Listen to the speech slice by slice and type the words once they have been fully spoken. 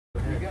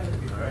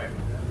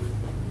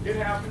It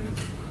happens.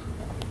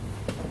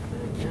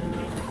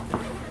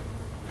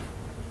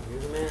 You're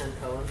the man,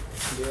 Cullen.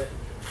 Do it.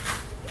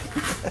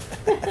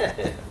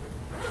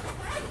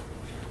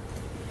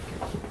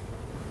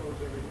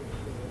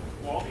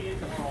 Well, I'll be in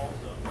tomorrow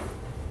also.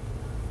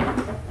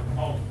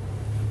 Oh,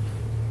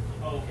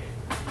 okay.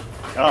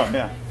 Oh,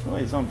 yeah. Well,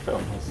 he's on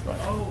film. He's like,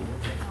 Oh,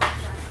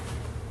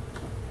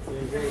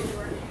 Doing great.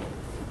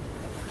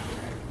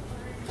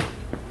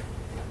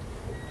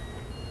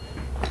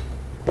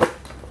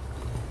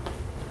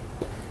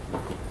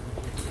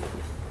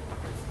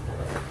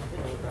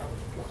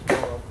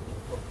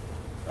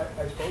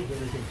 I suppose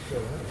everything's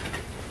still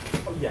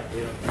in. oh yeah. Let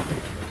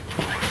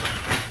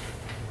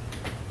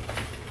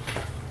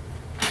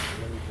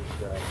me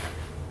just,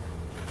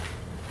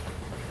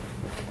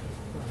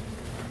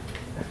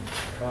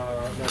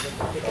 No, just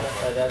pick it up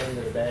by that end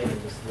of the bag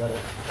and just let it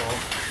fall.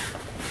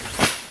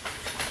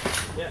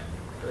 Yeah,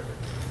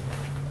 perfect.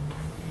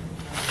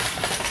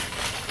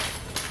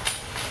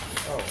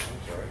 oh,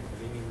 I'm sorry. I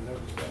didn't even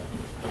notice that.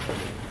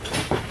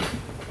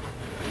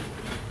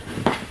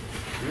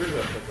 Yours a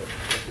piece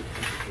of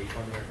tape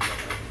on there.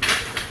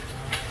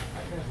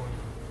 I have one.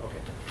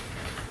 Okay.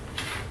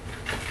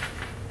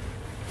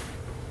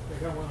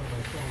 I got one on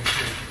my phone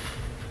too.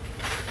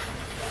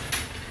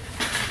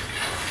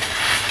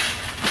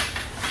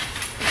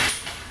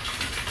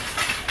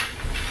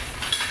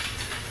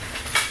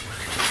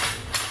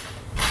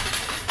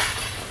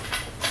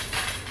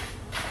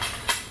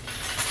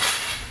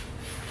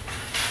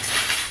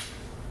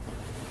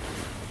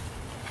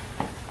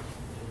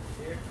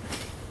 Here.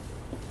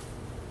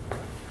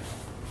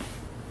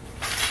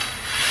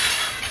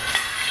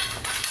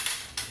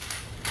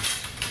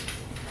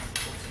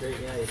 That's great,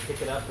 yeah, you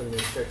pick it up and they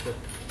start to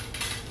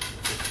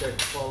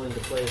fall into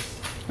place,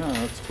 oh,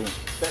 that's cool.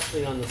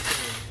 especially on the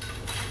stern.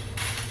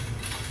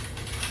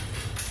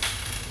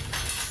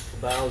 The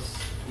bows,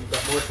 you've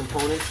got more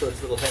components, so it's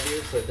a little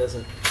heavier, so it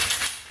doesn't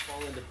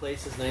fall into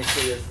place as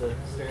nicely as the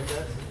stern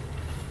does.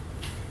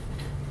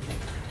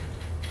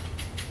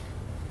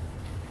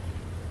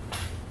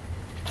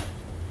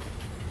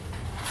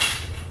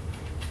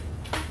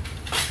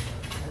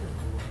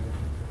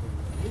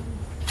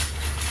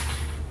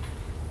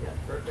 Yeah,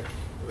 perfect.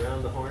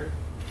 Around the horn.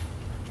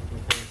 You can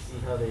kind of see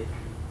how they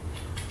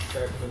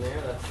start from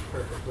there. That's the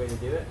perfect way to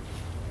do it.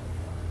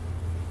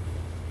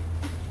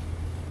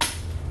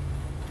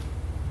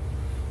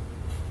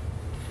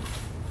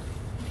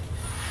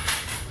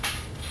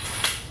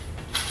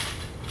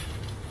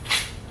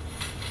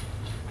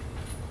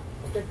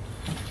 Okay.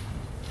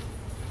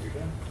 You're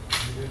done?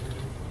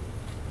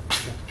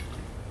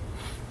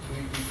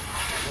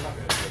 We're not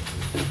going to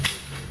do it.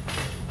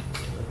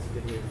 That's a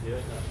good way to do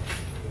it.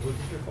 It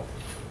wasn't your fault.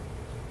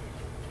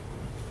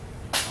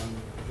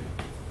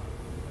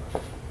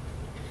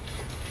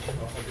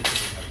 I'll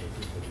just have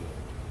this video.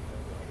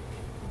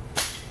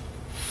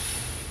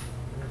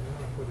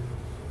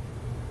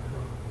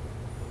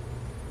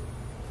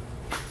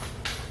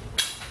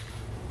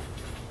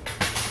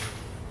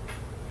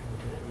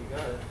 Yeah, you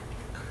got it.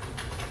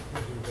 Do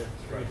the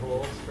three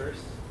holes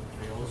first.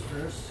 Three holes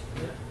first.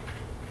 Yeah.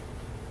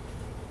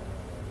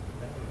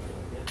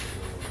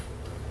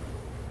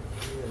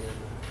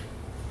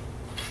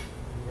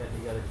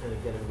 You got to kind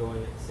of get them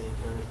going at the same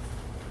time.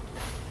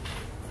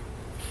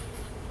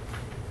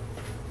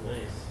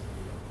 Nice.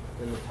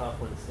 Then the top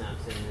one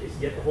snaps in. You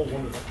get the whole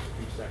one in 2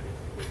 seconds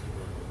to get you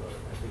running the boat.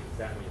 I think it's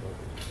that many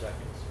boats in 2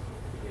 seconds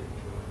to get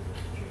you running the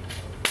change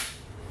mode.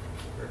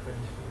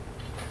 Perfect.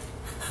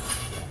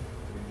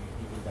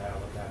 You can dial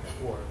it back and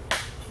forth.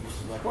 You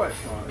select Quite.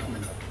 one,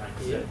 time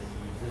set, and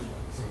you use this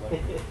one.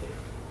 Select it.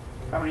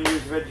 How many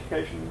years of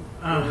education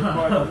are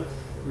required for this?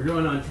 We're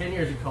going on 10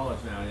 years of college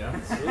now, yeah?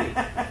 Sweet.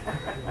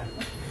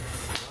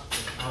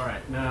 All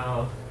right,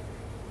 now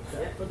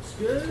Yep. Looks It's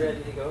good.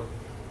 ready to go.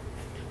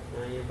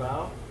 Now your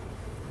bow.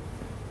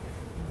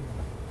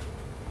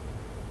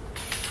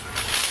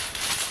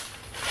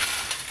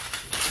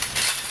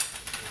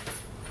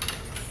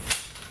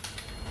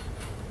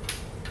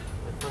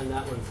 I find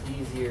that one's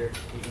easier.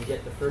 You can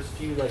get the first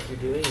few like you're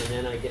doing, and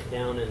then I get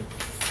down and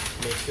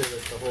make sure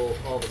that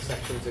all the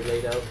sections are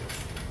laid out.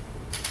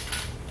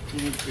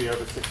 You need to be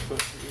over 6 foot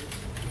to use.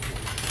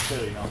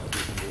 Clearly not that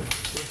you can do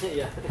it.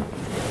 Yeah.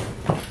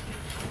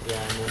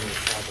 Yeah, I'm only a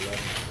 5'11".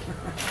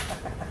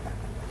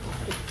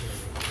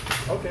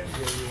 Okay.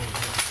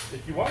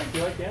 If you want,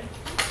 you like that.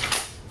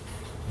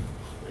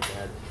 My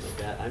dad,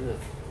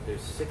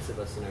 there's 6 of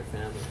us in our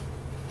family,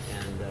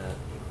 and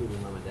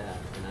including mom and dad,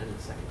 and I'm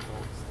the second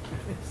tallest.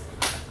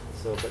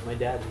 So, but my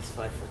dad, he's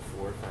 5'4", 5'5".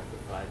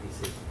 He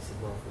said,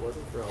 well, if it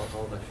wasn't for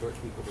all of us short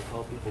people, the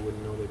tall people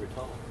wouldn't know they were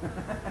tall.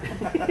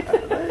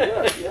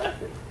 Yeah.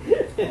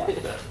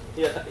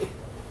 Yeah.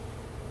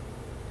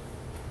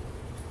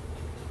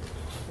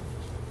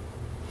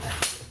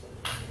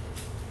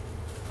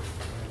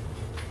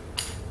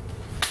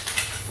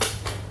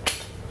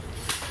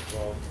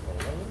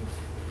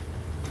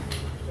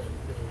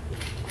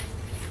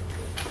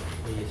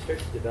 You start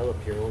to develop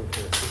your own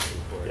kind of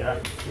system for it. Yeah.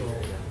 Right?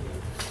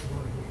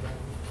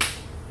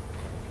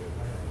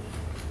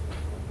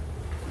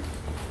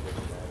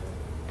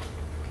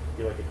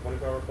 you like a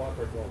 24-hour clock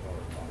or a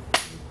 12-hour clock?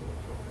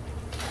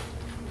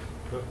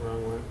 Oop,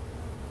 wrong one.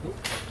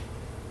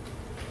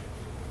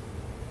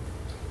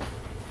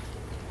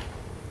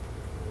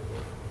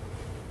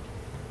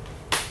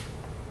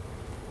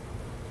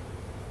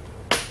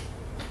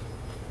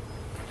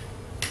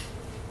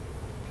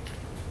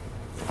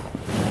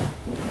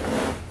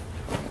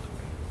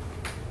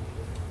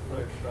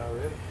 Looks about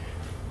right.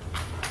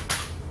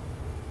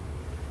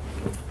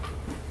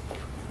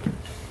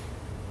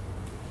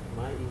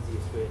 My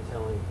easiest way of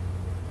telling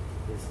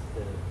is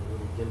the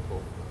little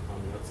dimple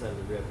on the outside of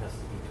the rib has to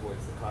be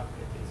towards the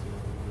cockpit because you know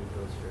we need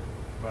those for.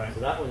 Right. So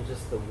that one,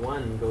 just the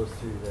one goes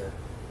through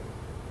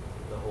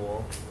the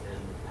hole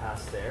and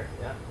past there.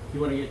 Yeah. You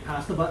want to get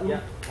past the button?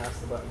 Yeah.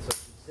 Past the button. So you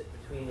sit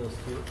between those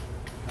two,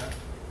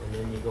 and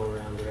then you go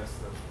around the rest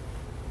of them.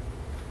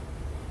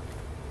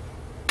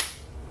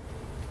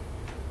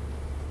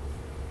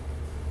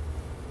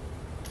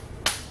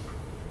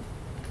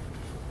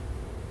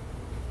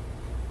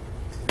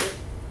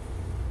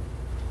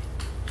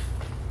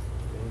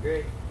 Doing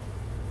great.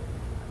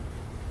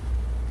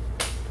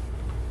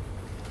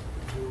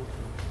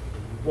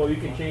 Well, you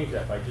can change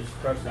that by just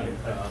pressing it.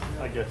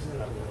 I guess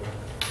that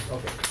will.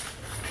 Okay.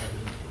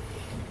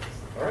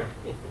 All right.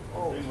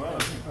 Oh. Doing well. I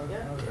was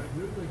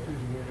Googling through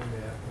the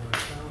internet and I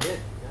found Good.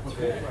 That's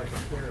okay. right. like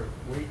a pair of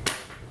weight So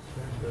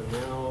suspenders.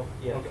 now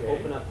you have to Okay.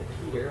 open up the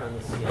heater on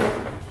the skin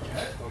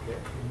Okay.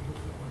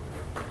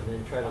 and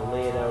then try to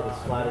lay it out as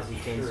flat as you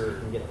can so you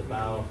can get the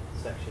bow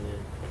section in.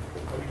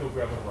 Let me go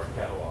grab one of our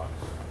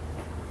catalogs.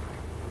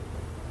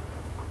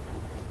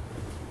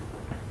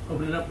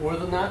 Open it up more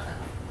than that?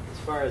 As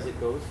far as it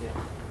goes, yeah.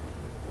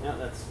 Yeah,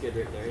 that's good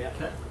right there, yeah.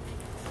 Okay.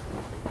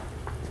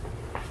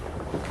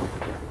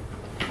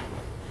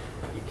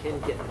 You can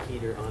get the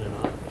heater on and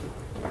off.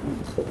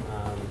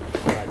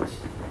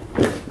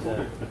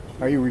 But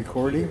Are you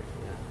recording?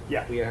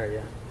 Yeah. we are,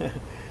 yeah. Good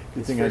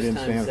It's thing I first didn't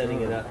time stand setting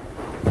for it up.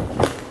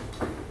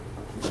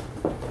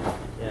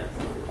 Yeah.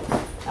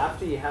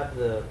 After you have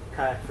the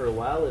kayak for a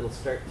while, it'll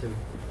start to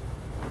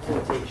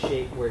take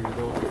shape where it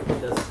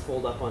doesn't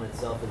fold up on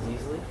itself as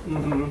easily.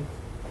 Mm-hmm.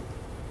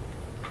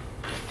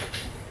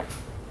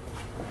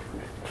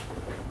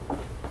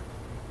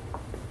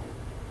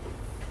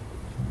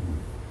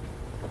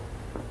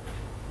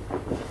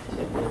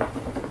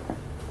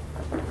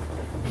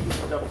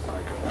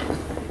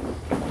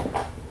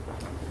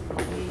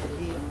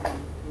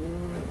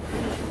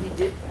 He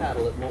did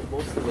paddle it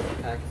mostly with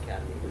the Kayak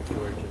Academy with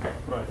George and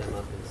Right. them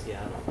up in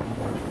Seattle.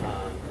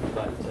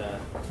 But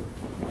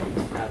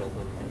he's paddled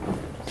them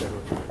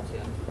several times,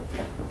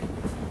 yeah.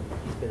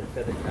 He's been a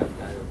feathercraft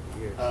guy over the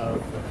years.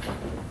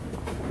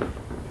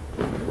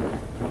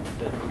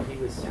 But he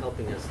was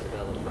helping us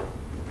develop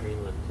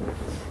Greenland.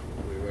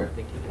 We were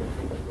thinking of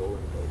taking a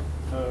rolling boat,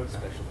 Okay.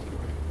 specialty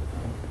one.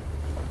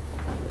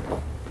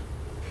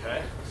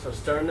 Okay. So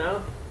start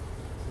now?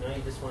 So now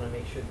you just want to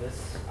make sure this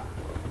is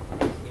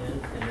in,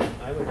 and then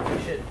I would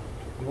push it.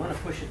 You want to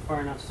push it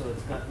far enough so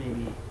it's got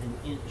maybe an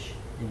inch,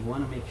 and you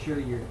want to make sure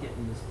you're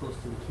getting as close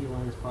to the key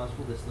line as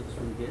possible. This looks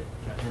really good.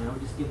 Okay. And I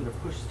would just give it a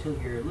push till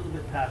you're a little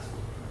bit past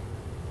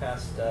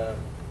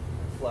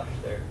flush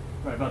there.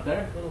 Right about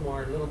there? A little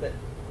more, a little bit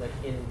like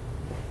in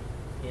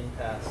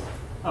past.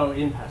 Oh,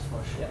 in pass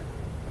flush. Yeah,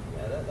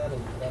 that'll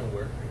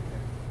work right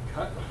there.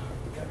 Cut.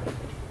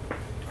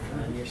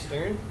 And your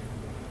stern.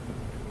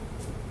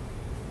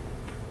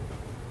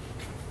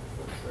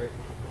 Sorry.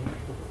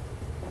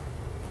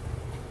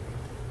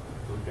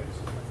 Okay,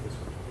 so like this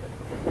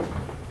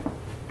one.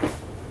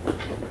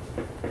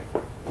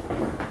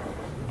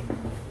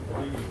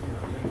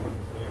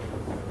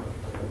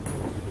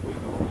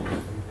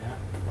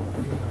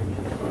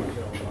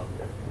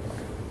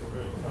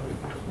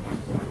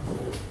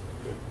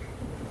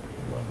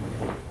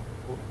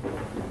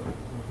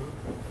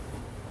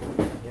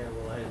 Yeah,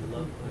 well, I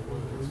want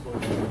to explore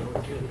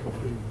more too,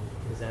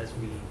 because as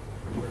we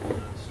work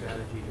on a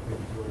strategy to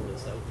really roll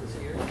this out this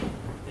year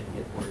and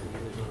get more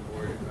dealers on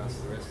board across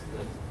the rest of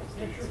the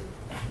states, and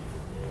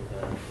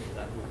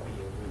that would be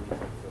a really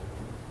helpful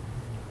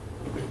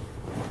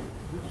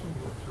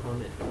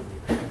comment from you.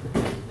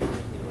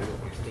 What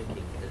you're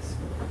thinking, because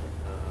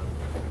I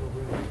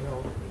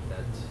think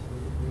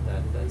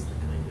that's the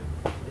kind of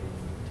thing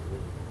we need to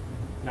really.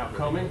 Now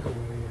combing?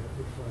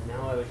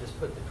 Now I would just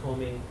put the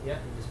combing, yeah,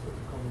 and just put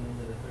the combing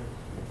into the front.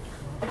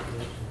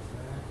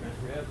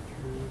 Rib.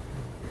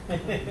 Nice.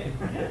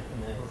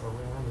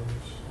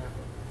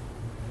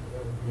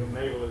 Your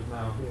navel is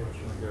now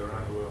pushing to go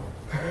around the wheel.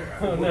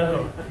 Oh no.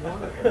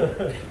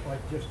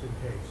 Like just in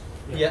case.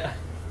 Yeah.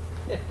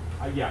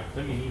 Yeah,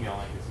 send me an email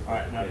like this. All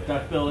right, now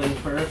duck billing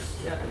first.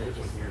 Yeah, and This it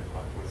one just here is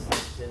probably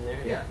slides in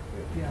there. Yeah.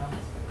 Yeah.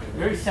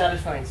 Very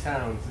satisfying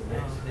sounds.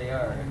 They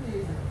are.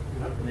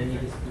 And then you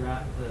just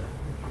wrap the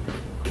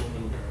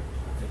combing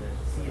to the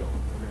seal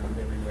around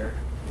everywhere.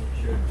 Make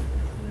sure.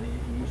 And then you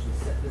can usually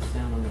set this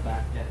down on the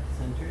back deck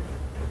centered,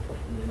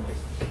 and then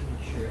just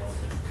make sure it's.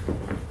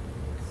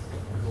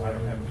 I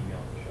don't have an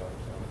email to show,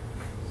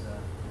 so.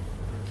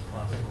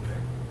 Possible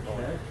there.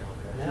 Okay.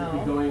 Now. Should we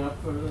be going up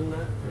further than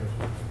that?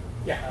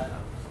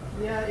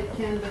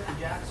 can, but the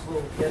jacks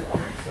will get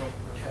there, so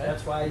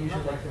that's why I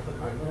usually like to put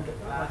my little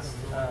bit past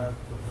the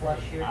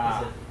flush here,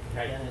 because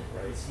again,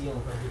 it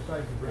seal.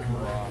 Besides the bridge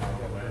line, I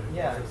got that.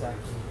 Yeah,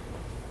 exactly.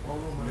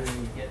 Although And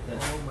then you get the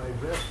my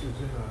vest is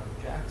in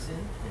a, jacks in,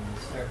 and you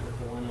start with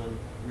the one on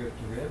rib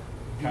to rib.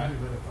 even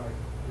if I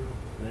do.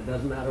 And it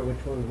doesn't matter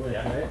which one's which,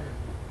 Yeah. right?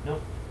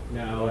 Nope.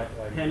 No.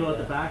 Like Handle at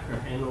the that. back or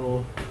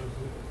handle?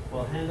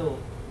 Well, handle,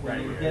 when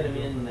Right you here. get them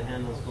in, the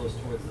handles goes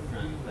towards the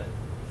front, but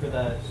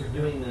for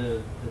doing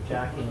the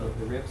jacking of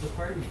the ribs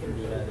apart, you can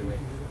do it either way.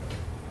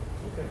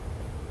 Okay.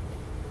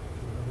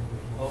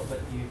 Oh, but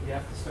you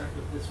have to start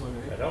with this one,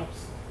 That right?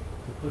 helps.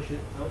 To push it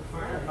out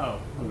farther.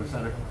 Oh, on the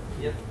center.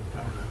 Yep.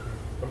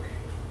 Okay.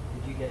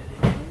 Did you get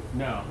it?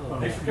 No. Oh,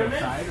 They Thanks should for go coming in.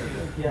 side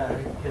or? Yeah,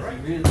 because you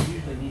really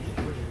usually need to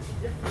push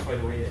it quite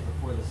a ways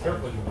before the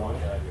Careful sides. you want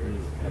that here.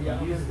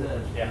 You use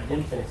the Yeah.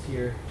 impulse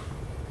here,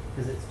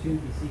 because it's too,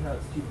 you see how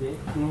it's too big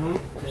Mm-hmm.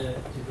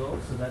 to go,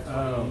 so that's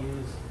why Oh. you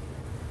use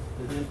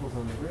the dimples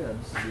on the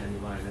ribs And then you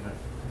line it up.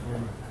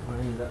 and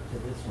line it up to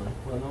this one.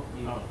 Well, no,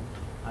 you, Oh.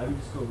 I would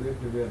just go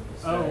rib to rib to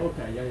start. Oh,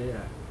 okay,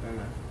 yeah. Fair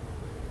enough.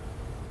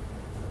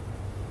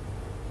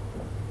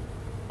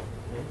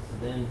 Okay, so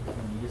then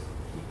you just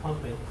keep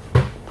pumping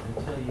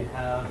until you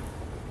have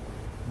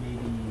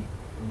maybe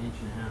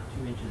 1.5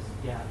 2 inches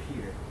of gap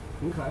here.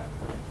 Okay.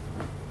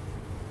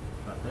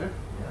 About there?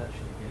 Yeah, that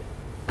should be good.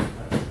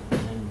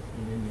 And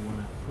then you want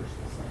to push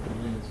this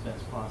in as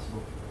best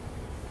possible.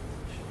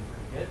 Should be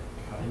pretty good.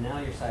 And now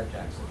your side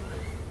jacks over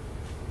there.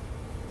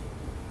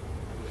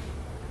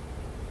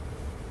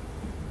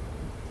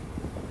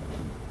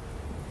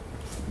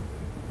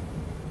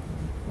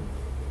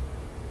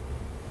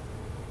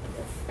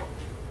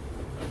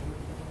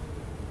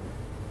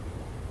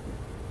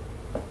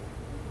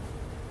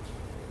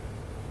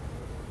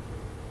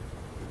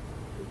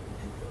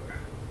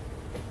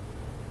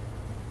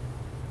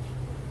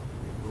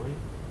 Going.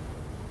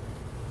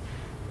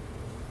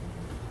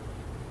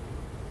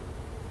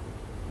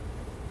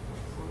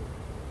 Excellent.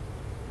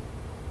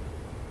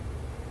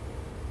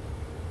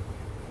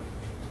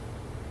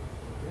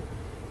 Good.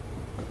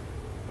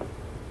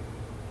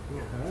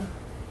 Okay.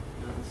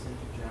 Now the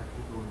center jack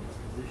will go in its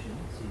position,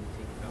 so you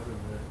take it out of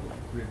the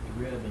rib to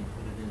rib and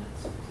put it in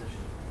its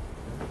position.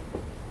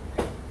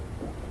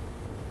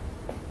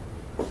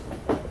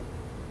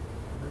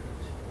 Perfect.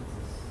 This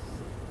is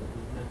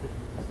method.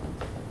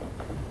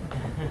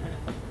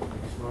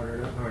 Smarter,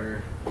 not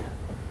harder.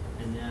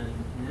 And then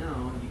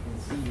now you can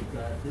see you've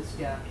got this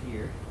gap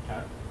here,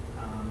 Okay.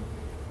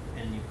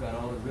 and you've got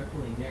all the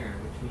rippling there,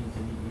 which means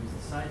you need to use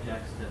the side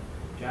jacks to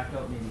jack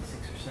out maybe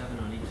 6 or 7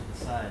 on each of the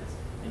sides,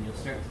 and you'll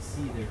start to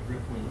see the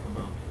rippling come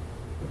out.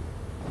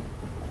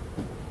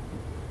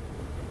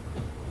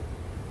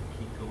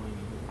 Keep going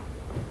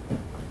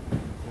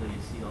until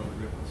you see all the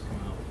ripples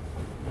come out.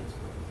 That's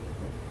pretty good.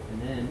 And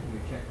then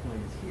your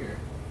checkpoint is here.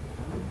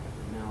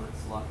 Now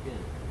it's locked in.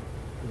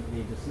 Does it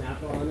need to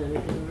snap on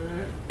anything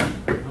there? Oh,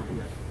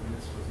 yeah, and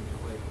this wasn't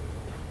quite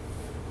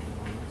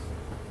on this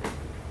side.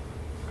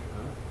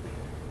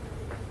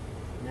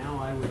 Now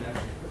I would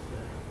actually put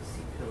the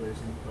seat pillars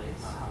in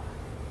place.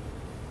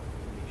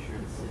 Make sure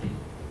it's sitting.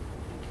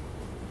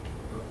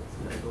 Oh, it's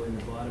got to go in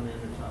the bottom and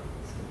the top at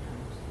the same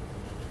time.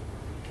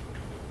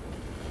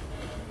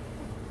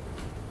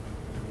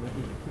 You might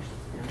need to push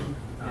this down.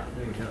 Yeah,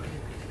 there you go.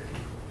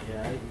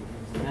 Yeah,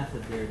 there's a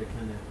method there to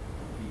kind of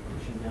be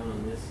pushing down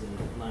on this and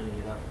lining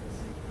it up at the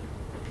same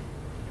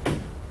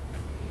time.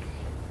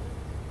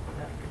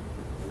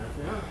 Enough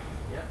now?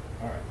 Yep.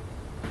 All right.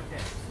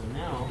 Okay, so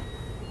now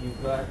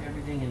you've got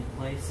everything in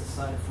place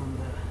aside from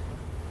the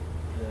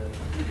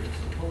heater.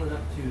 So pull it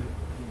up to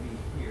maybe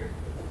here.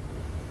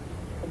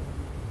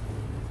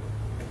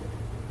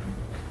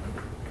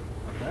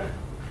 Okay.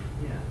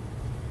 Yeah.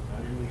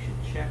 And then we should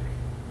check.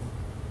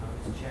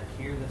 Let's check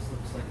here. This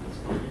looks like it's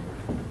fine.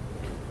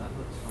 That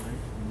looks fine.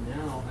 And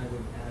now I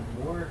would add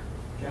more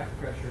jack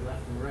pressure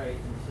left and right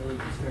until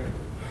you start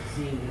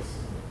seeing this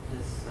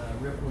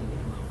rippling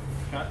come out.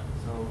 Cut.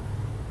 So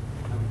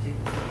I would take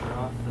the pressure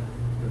off the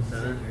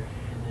center. center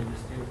and then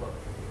just do about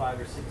 5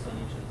 or 6 on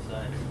each of the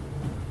sides.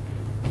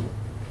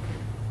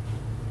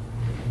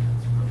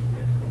 That's probably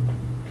good.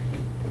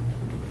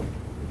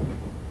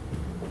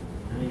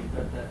 Now you've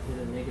got that bit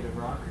of negative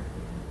rocker.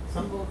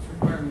 Some boats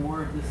require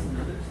more of this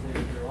than others.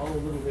 They're all a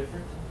little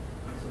different.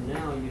 So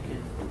now you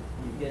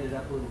get it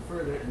up a little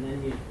further, and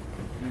then you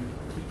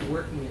keep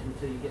working it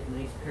until you get a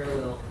nice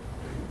parallel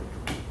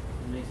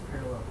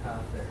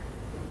path there.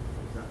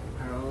 Is that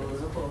parallel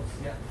as a Close,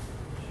 yeah.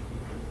 Should be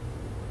good.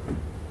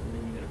 And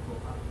then you gotta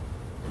pull up.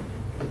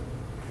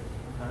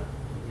 Okay.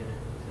 Get it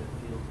to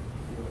feel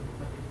it.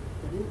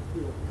 I didn't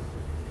feel it.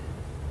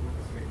 Not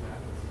straight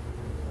back.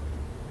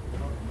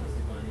 Oh, it must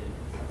have gone in.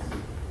 That's in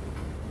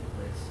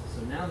place. So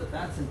now that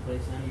that's in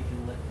place, now you can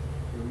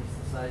release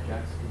the side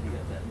jacks because you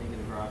got that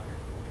negative rocker.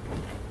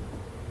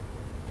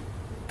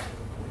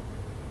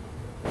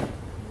 And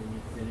then you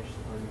finish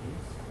the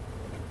plunges.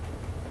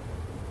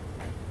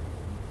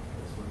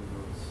 This one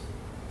goes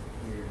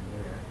here and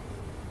there.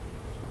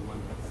 The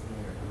one that's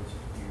there goes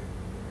here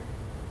and there.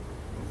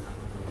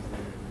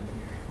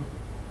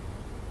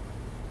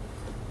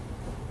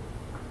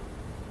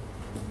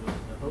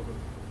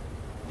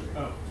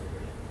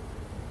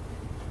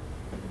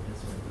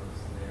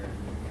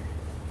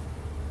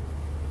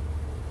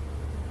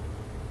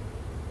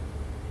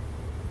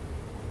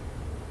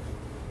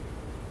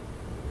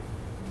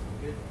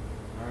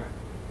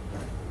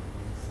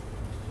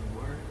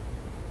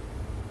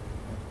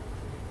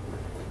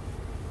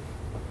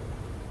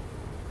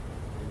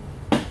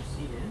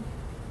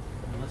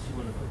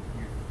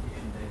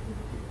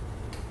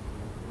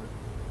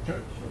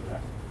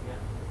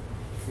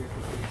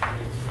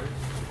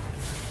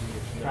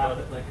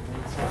 like a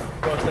windsock.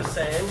 About the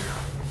same.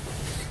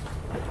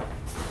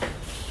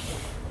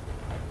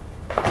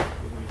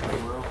 Give me a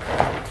whirl.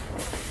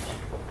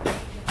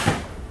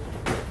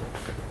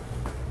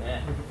 Yeah,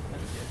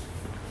 that's good.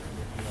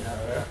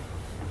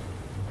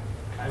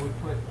 I would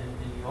put, and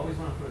you always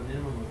want to put a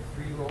minimum of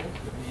 3 rolls,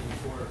 but maybe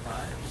 4 or 5,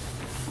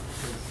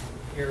 because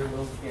air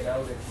will get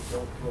out if you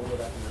don't roll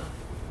it up enough.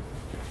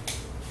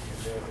 And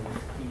there's a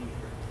key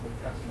for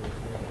customers,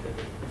 you know, that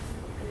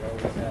they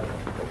always have.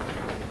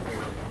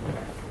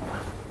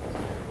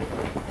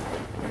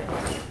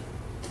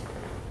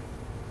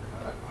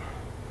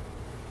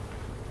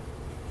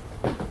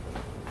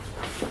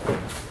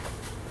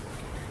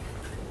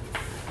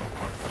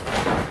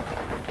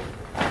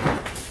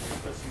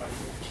 This might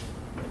be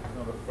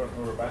not a front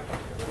nor a back.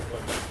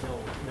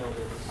 No,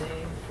 they're the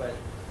same, but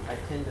I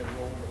tend to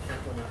roll the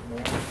front one up more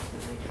to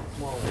make it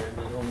smaller, and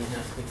it only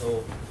has to go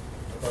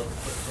about the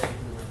foot peg and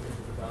then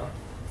into the bow.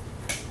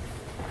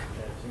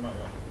 Yeah, so you might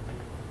want.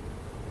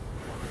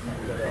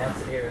 But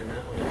lots of air in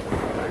that one.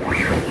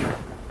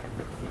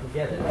 You can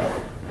get it.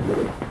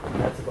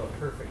 That's about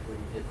perfect what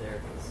you did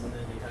there, and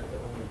then you have to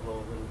only blow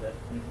a little bit.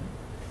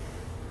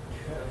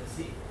 Let's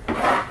see.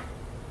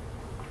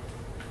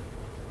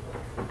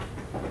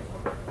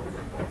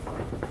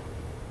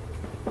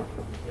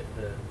 Get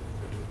the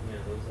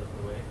those out of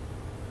the way.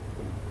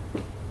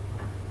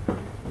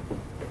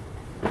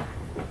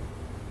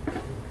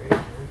 Great,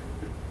 man.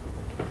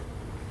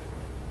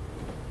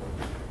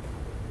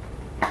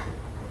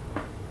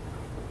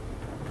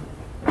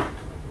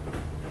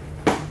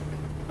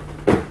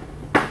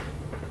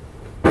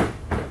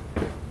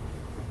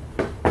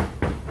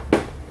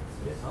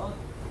 It's solid.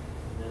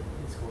 And then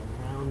it's going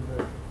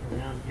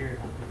around here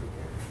on perfect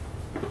air.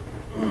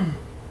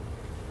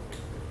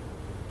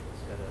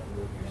 Just gotta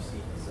move your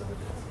seat so that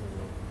it's in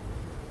the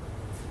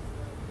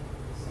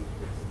seat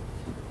isn't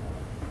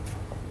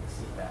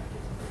seat back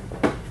isn't very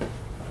bad.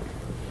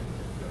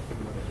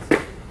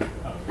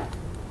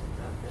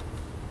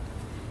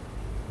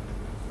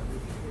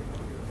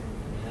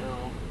 Now,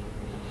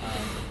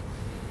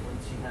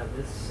 once you have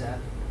this set,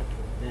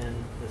 then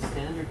the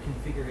standard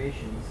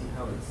configuration, you see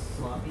how it's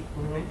sloppy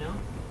right now?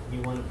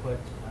 You want to put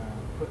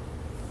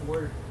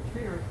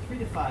 3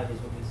 to 5 is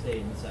what we say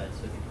inside.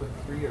 So if you put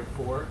 3 or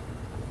 4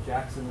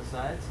 jacks in the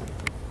sides,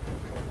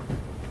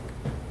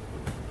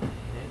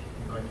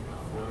 okay,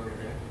 over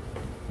there.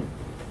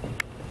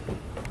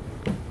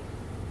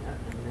 Yeah,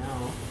 and now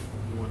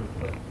you want to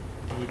put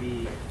maybe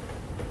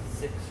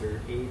 6 or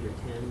 8 or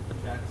 10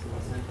 jacks in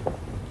the center.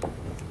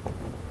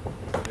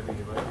 Whatever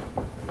you like.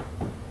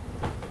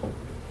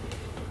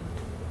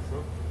 So,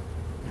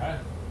 Okay.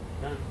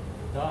 done.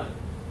 Done.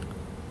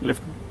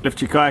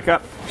 Lift your kayak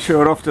up,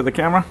 show it off to the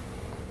camera.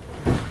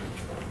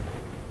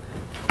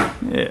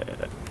 Yeah.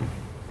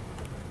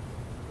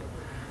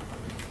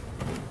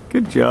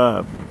 Good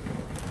job.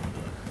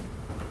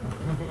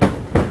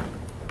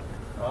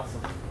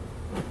 Awesome.